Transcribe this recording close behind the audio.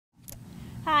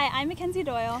Hi, I'm Mackenzie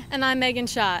Doyle. And I'm Megan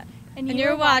Schott. And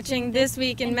you're watching This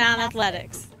Week in Mount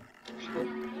Athletics.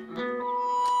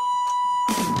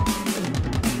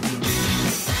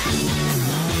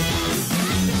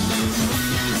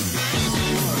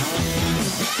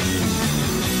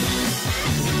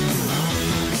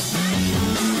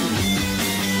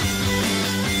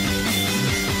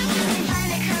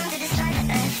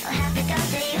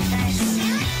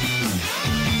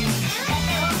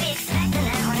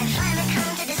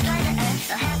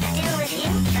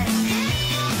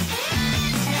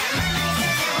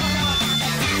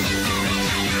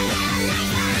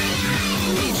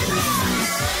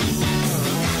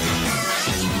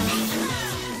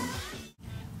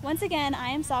 Once again, I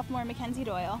am sophomore Mackenzie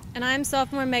Doyle. And I'm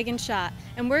sophomore Megan Schott.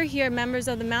 And we're here, members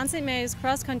of the Mount St. Mary's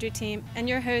cross country team, and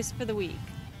your hosts for the week.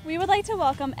 We would like to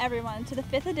welcome everyone to the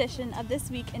 5th edition of This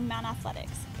Week in Mount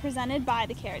Athletics, presented by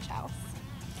the Carriage House.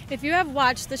 If you have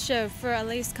watched the show for at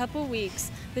least a couple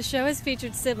weeks, the show has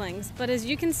featured siblings, but as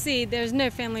you can see, there's no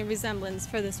family resemblance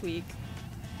for this week.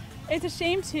 It's a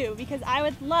shame too, because I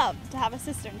would love to have a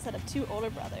sister instead of 2 older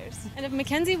brothers. And if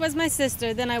Mackenzie was my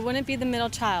sister, then I wouldn't be the middle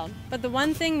child. But the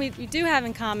one thing we do have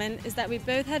in common is that we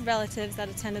both had relatives that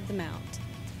attended the Mount.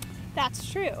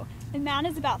 That's true. The Mount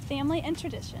is about family and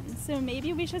tradition, so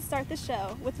maybe we should start the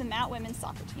show with the Mount women's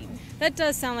soccer team. That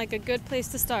does sound like a good place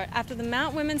to start. After the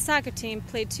Mount women's soccer team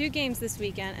played 2 games this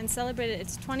weekend and celebrated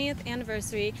its 20th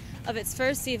anniversary of its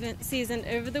first season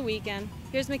over the weekend,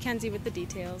 here's Mackenzie with the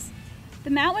details. The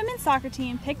Mount women's soccer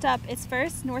team picked up its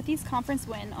first Northeast Conference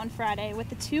win on Friday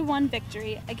with a 2-1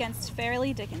 victory against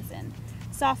Fairleigh Dickinson.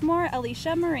 Sophomore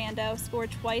Alicia Mirando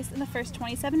scored twice in the first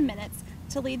 27 minutes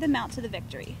to lead the Mount to the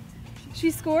victory.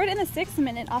 She scored in the 6th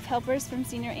minute off helpers from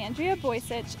senior Andrea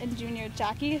Boysich and junior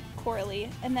Jackie Corley,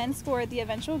 and then scored the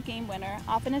eventual game winner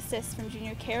off an assist from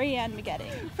junior Carrie Ann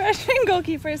McGetting. Freshman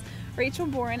goalkeepers Rachel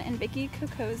Boren and Vicky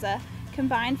Kokoza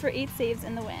combined for 8 saves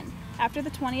in the win. After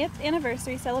the 20th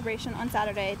anniversary celebration on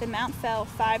Saturday, the Mount fell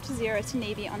 5-0 to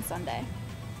Navy on Sunday.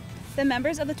 The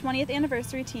members of the 20th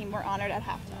anniversary team were honored at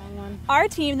halftime. Our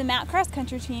team, the Mount cross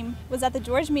country team, was at the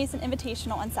George Mason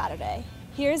Invitational on Saturday.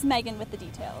 Here's Megan with the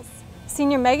details.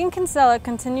 Senior Megan Kinsella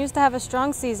continues to have a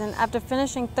strong season after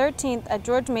finishing 13th at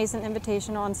George Mason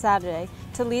Invitational on Saturday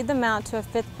to lead the Mount to a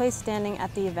 5th place standing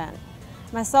at the event.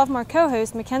 My sophomore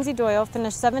co-host, Mackenzie Doyle,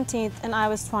 finished 17th and I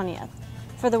was 20th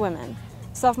for the women.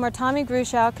 Sophomore Tommy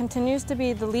Gruschow continues to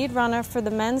be the lead runner for the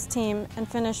men's team and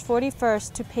finished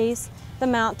 41st to pace the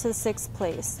Mount to 6th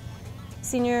place.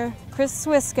 Senior Chris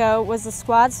Swisco was the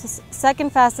squad's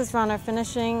second fastest runner,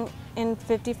 finishing in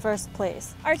 51st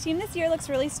place. Our team this year looks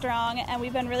really strong, and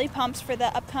we've been really pumped for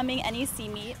the upcoming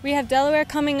NEC meet. We have Delaware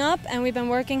coming up, and we've been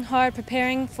working hard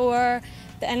preparing for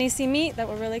the NEC meet that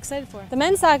we're really excited for. The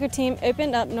men's soccer team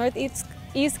opened up Northeast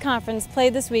Conference play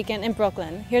this weekend in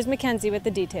Brooklyn. Here's Mackenzie with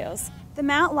the details. The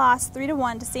Mount lost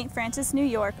 3-1 to St. Francis, New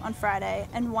York on Friday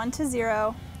and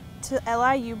 1-0 to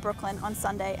LIU Brooklyn on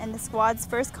Sunday in the squad's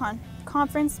first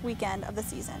conference weekend of the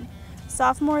season.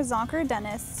 Sophomore Zonker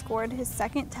Dennis scored his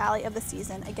 2nd tally of the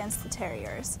season against the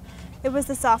Terriers. It was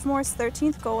the sophomore's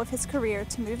 13th goal of his career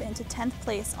to move into 10th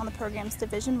place on the program's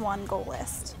Division I goal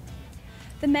list.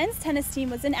 The men's tennis team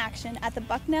was in action at the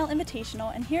Bucknell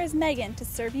Invitational, and here's Megan to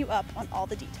serve you up on all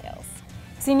the details.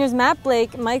 Seniors Matt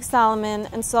Blake, Mike Solomon,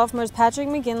 and sophomores Patrick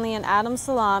McGinley and Adam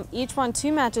Salam each won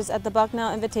 2 matches at the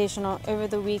Bucknell Invitational over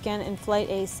the weekend in Flight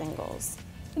A singles.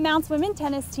 The Mount's women's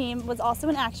tennis team was also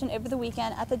in action over the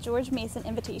weekend at the George Mason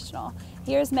Invitational.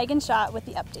 Here's Megan Schott with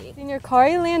the update. Senior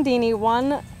Kari Landini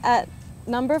won at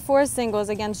number 4 singles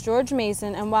against George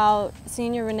Mason, and while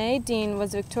senior Renee Dean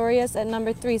was victorious at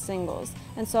number 3 singles,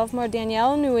 and sophomore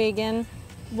Danielle Newegin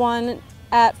won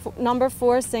at number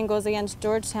 4 singles against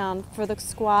Georgetown for the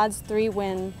squad's 3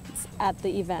 wins at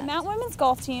the event. The Mount women's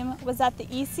golf team was at the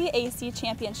ECAC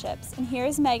Championships, and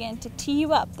here's Megan to tee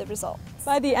you up the results.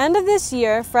 By the end of this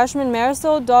year, freshman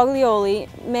Marisol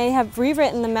Doglioli may have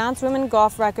rewritten the Mount's women's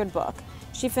golf record book.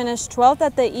 She finished 12th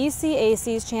at the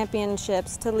ECAC's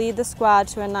championships to lead the squad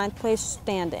to a 9th place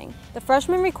standing. The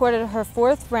freshman recorded her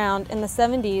 4th round in the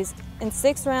 70s in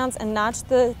 6 rounds and notched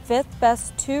the 5th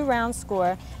best 2-round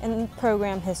score in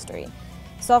program history.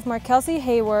 Sophomore Kelsey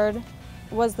Hayward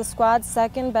was the squad's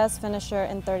 2nd best finisher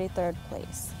in 33rd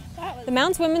place. The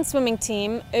Mount's women's swimming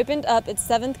team opened up its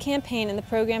 7th campaign in the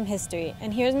program history,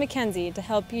 and here's Mackenzie to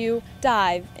help you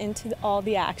dive into all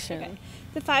the action. Okay.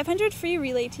 The 500 free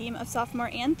relay team of sophomore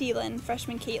Ann Thielen,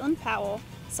 freshman Caitlin Powell,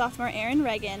 sophomore Erin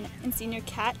Reagan, and senior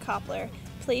Kat Koppler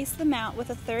placed the Mount with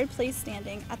a 3rd place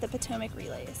standing at the Potomac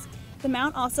Relays. The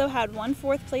Mount also had 1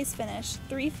 4th place finish,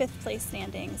 3 5th place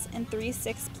standings, and 3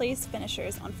 6th place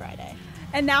finishers on Friday.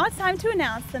 And now it's time to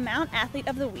announce the Mount Athlete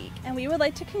of the Week, and we would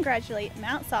like to congratulate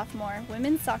Mount sophomore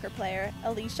women's soccer player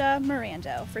Alicia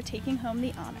Mirando for taking home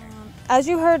the honor. As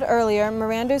you heard earlier,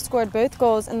 Mirando scored both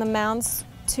goals in the Mount's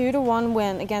 2-1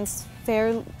 win against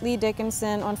Fairleigh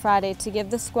Dickinson on Friday to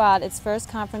give the squad its first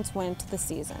conference win to the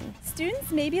season.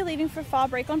 Students may be leaving for fall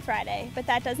break on Friday, but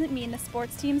that doesn't mean the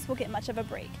sports teams will get much of a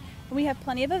break. And we have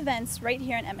plenty of events right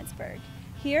here in Emmitsburg.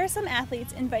 Here are some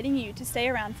athletes inviting you to stay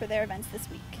around for their events this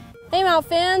week. Hey Mount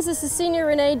fans, this is Senior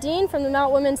Renee Dean from the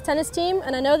Mount Women's Tennis Team,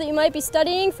 and I know that you might be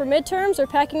studying for midterms or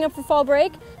packing up for fall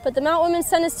break, but the Mount Women's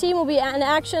Tennis Team will be in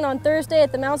action on Thursday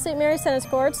at the Mount St. Mary's Tennis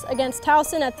Courts against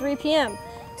Towson at 3 p.m.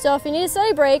 So if you need a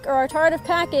study break or are tired of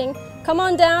packing, come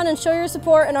on down and show your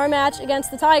support in our match against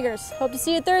the Tigers. Hope to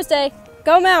see you Thursday.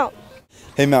 Go Mount!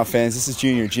 Hey Mount fans, this is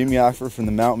Junior Jimmy Ockford from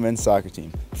the Mount Men's Soccer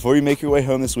Team. Before you make your way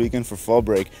home this weekend for fall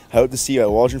break, I hope to see you at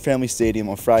Waldron Family Stadium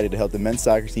on Friday to help the men's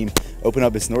soccer team open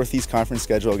up its Northeast Conference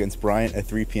schedule against Bryant at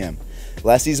 3 p.m.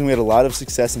 Last season we had a lot of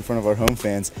success in front of our home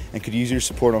fans and could use your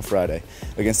support on Friday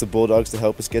against the Bulldogs to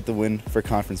help us get the win for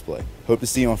conference play. Hope to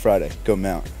see you on Friday. Go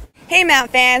Mount! Hey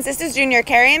Mount fans, this is Junior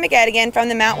Carrie Ann McGettigan from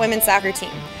the Mount Women's Soccer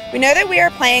Team. We know that we are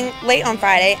playing late on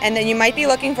Friday and that you might be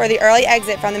looking for the early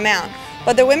exit from the Mount,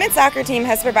 but the women's soccer team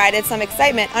has provided some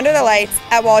excitement under the lights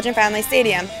at Waldron Family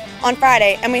Stadium on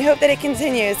Friday, and we hope that it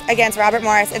continues against Robert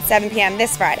Morris at 7 p.m.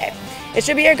 this Friday. It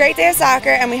should be a great day of soccer,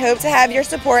 and we hope to have your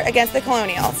support against the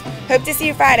Colonials. Hope to see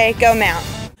you Friday. Go Mount!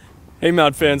 Hey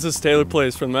Mount fans, this is Taylor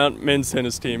Place from the Mount Men's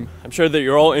Tennis Team. I'm sure that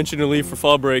you're all itching to leave for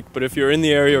fall break, but if you're in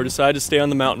the area or decide to stay on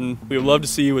the mountain, we would love to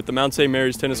see you at the Mount St.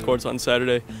 Mary's Tennis Courts on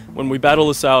Saturday when we battle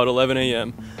this out at 11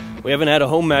 a.m. We haven't had a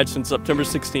home match since September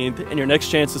 16th, and your next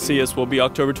chance to see us will be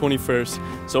October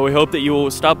 21st, so we hope that you will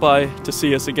stop by to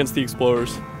see us against the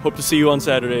Explorers. Hope to see you on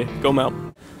Saturday. Go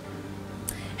Mount!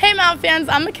 Hey Mount fans,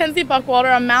 I'm Mackenzie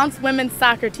Buckwalter on Mount's women's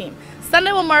soccer team.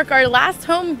 Sunday will mark our last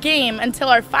home game until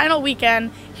our final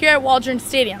weekend here at Waldron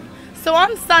Stadium. So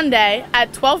on Sunday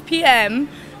at 12 p.m.,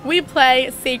 we play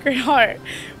Sacred Heart.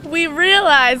 We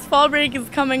realize fall break is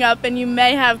coming up and you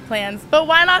may have plans, but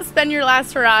why not spend your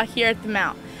last hurrah here at the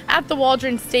Mount, at the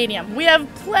Waldron Stadium? We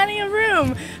have plenty of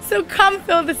room, so come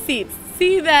fill the seats.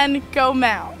 See you then, go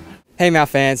Mount! Hey Mount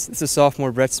fans, this is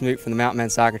sophomore Brett Smoot from the Mount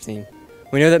Men's Soccer Team.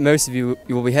 We know that most of you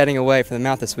will be heading away from the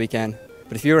Mount this weekend,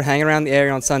 but if you were hanging around the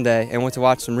area on Sunday and want to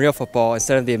watch some real football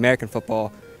instead of the American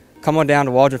football, come on down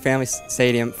to Waldron Family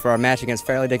Stadium for our match against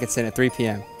Fairleigh Dickinson at 3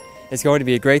 p.m. It's going to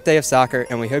be a great day of soccer,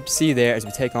 and we hope to see you there as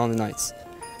we take on the Knights.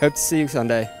 Hope to see you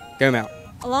Sunday. Go Mount!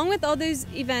 Along with all those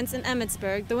events in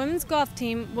Emmitsburg, the women's golf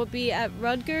team will be at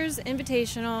Rutgers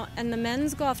Invitational, and the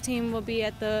men's golf team will be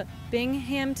at the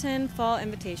Binghamton Fall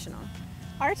Invitational.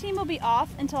 Our team will be off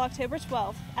until October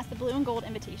 12th at the Blue and Gold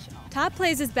Invitational. Top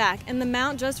Plays is back, and the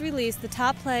Mount just released the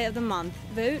top play of the month.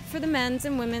 Vote for the men's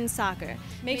and women's soccer.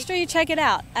 Make sure you check it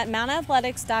out at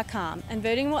mountathletics.com, and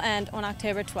voting will end on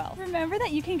October 12th. Remember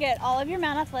that you can get all of your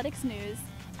Mount Athletics news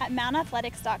at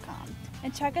mountathletics.com,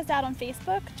 and check us out on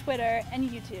Facebook, Twitter, and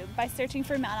YouTube by searching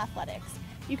for Mount Athletics.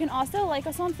 You can also like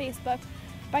us on Facebook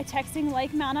by texting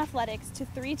Like Mount Athletics to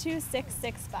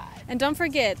 32665. And don't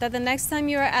forget that the next time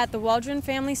you are at the Waldron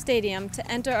Family Stadium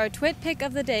to enter our Twit Pick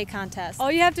of the Day contest,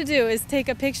 all you have to do is take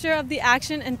a picture of the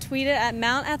action and tweet it at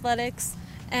Mount Athletics,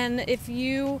 and if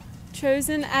you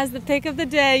chosen as the pick of the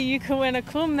day, you can win a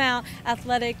cool Mount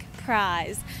Athletic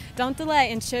prize. Don't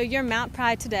delay and show your Mount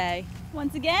pride today.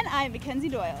 Once again, I'm Mackenzie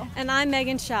Doyle. And I'm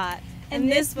Megan Schott.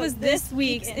 And this was This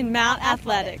Week's in Mount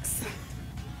Athletics.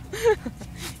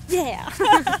 Yeah!